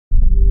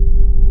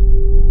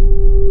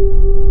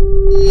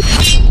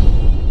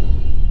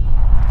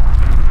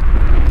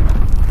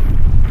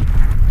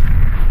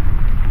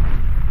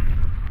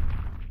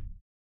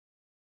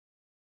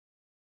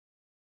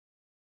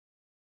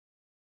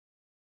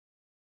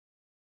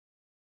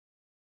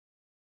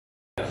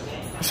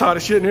That's hot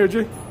as shit in here,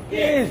 G?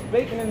 Yeah, it's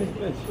bacon in this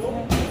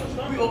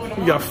bitch.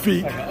 You got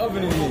feet. Like an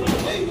oven in here.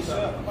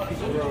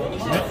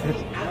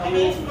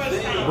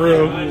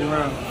 Bro.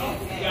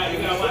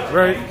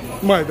 Right?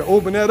 You might have to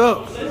open that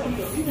up.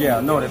 Yeah,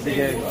 I know that big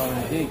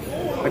ass cake.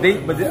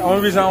 But the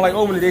only reason I don't like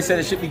opening it, they said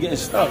it should be getting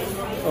stuck.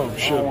 Oh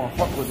shit. I don't want to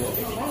fuck with that.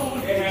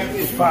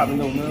 It's popping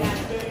though, man.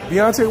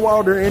 Deontay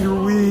Wilder, Andy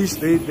Ruiz,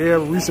 they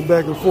have a recent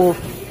back and forth.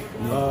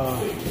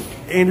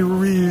 Andy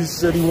Ruiz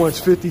said he wants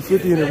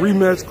 50-50 in a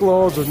rematch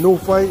clause or no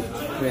fight.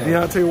 Yeah.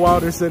 Deontay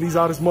Wilder said he's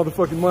out his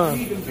motherfucking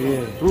mind.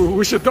 Yeah.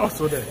 What's your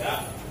thoughts on that?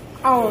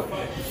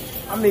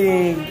 I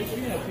mean,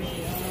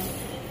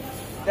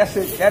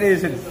 that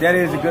is a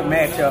good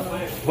matchup,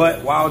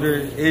 but Wilder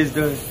is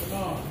the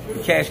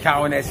cash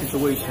cow in that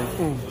situation.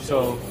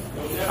 So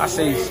I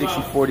say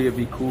 60-40 would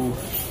be cool.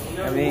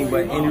 I mean,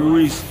 but Andy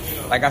Ruiz,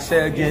 like I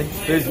said again,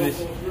 business.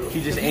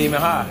 He just aiming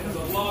high.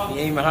 He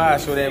aiming high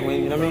so that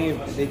when, you know what I mean,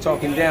 if they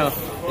talking down,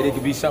 that it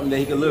could be something that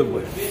he could live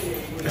with.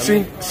 It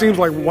seems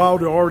like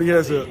Wilder already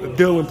has a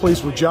deal in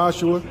place with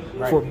Joshua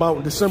for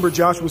about December.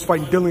 Joshua's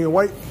fighting Dillian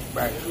White.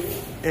 Right.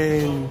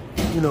 And,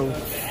 you know,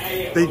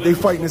 they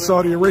fighting in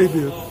Saudi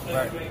Arabia.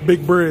 Right.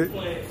 Big bread.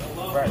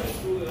 Right.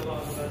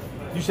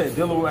 You said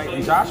Dillian White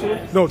and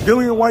Joshua? No,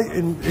 Dillian White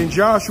and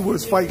Joshua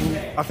is fighting,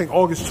 I think,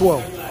 August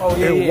 12th. Oh,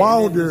 yeah, and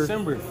Wilder,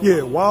 December.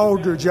 Yeah,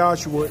 Wilder,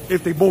 Joshua,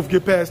 if they both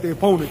get past their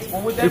opponents,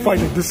 they're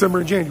fighting in December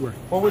and January.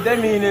 Well, what that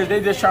means is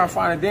they just trying to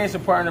find a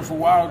dancing partner for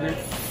Wilder.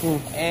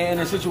 And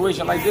in a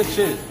situation like this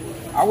shit,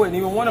 I wouldn't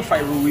even want to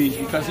fight Ruiz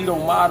because he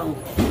don't model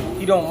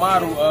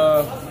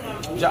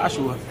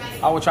Joshua.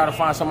 I would try to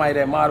find somebody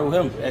that model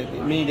him. I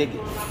mean, they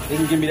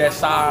can give me that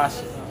size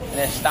and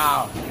that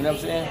style. You know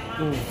what I'm saying?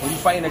 When you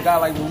fighting a guy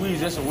like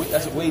Ruiz, that's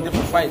a way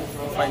different fight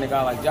than fighting a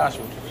guy like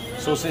Joshua.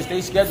 So since they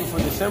scheduled for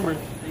December,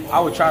 I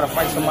would try to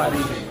fight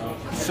somebody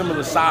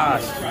similar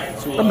size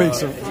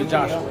to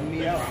Joshua.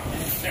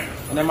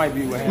 And that might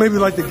be what happens. Maybe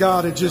like the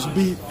guy that just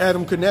beat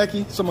Adam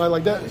Kanaki, somebody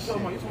like that.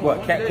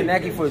 What,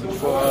 Kanaki for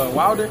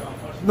Wilder?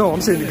 No,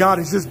 I'm saying the guy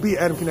that just beat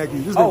Adam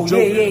Kanaki. This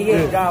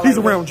yeah. He's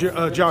around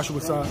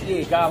Joshua's size. Yeah,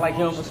 a guy like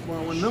him.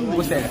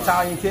 What's that,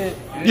 Italian kid?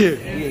 Yeah.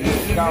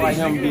 A guy like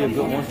him would be a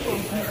good one.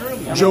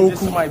 Joe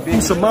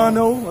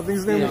Cusimano, I think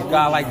his name is. A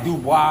guy like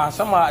Dubois.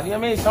 Somebody, you know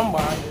what I mean?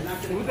 Somebody.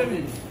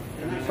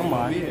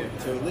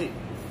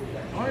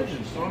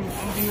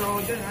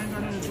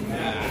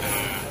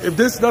 If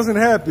this doesn't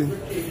happen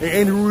and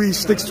Andy Ruiz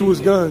sticks to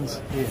his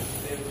guns,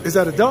 is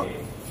that a duck?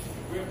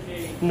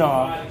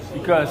 No,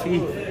 because he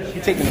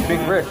taking a big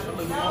risk.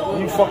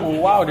 When you fucking with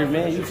Wilder,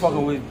 man, you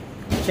fucking with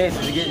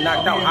chances of getting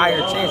knocked out, higher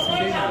chances.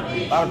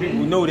 A lot of people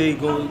know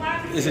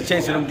it's a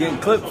chance of them getting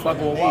clipped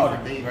fucking with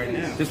Wilder.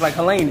 Just like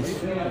Helenius.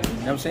 You know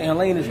what I'm saying?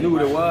 Helenius knew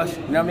what it was.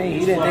 You know what I mean?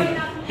 He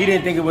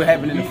didn't think it would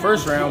happen in the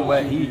first round,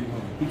 but he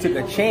took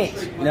a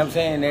chance. You know what I'm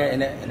saying?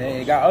 And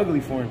it got ugly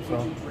for him.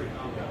 So,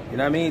 you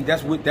know what I mean?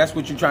 That's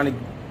what you're trying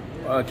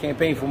to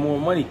campaign for more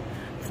money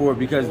for,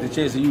 because the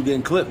chance of you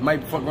getting clipped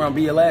might fuck around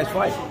be your last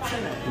fight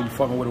when you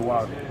fucking with a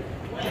Wilder.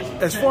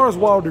 As far as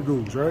Wilder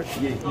goes, right?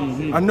 Yeah.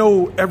 I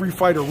know every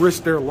fighter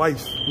risks their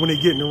life when they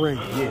get in the ring.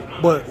 Yeah.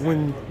 But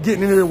when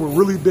getting in there with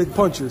really big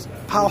punches,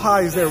 how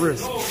high is that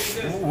risk?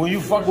 When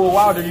you fuck with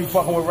Wilder, you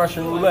fucking with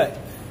Russian roulette.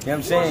 You know what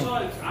I'm saying?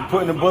 You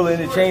putting the bullet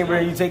in the chamber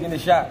and you taking the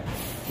shot.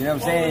 You know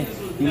what I'm saying?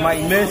 He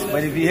might miss,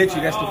 but if he hits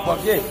you, that's the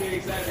fuck it.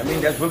 I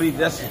mean,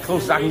 that's as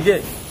close as I can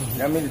get. You know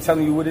what I mean? To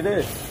telling you what it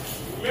is.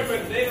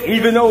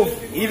 Even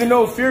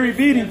though Fury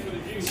beat him,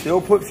 still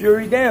put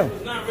Fury down.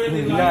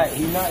 He's not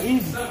easy. He's not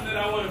easy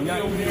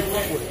to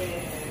fuck with.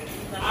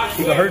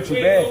 He can hurt you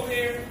bad.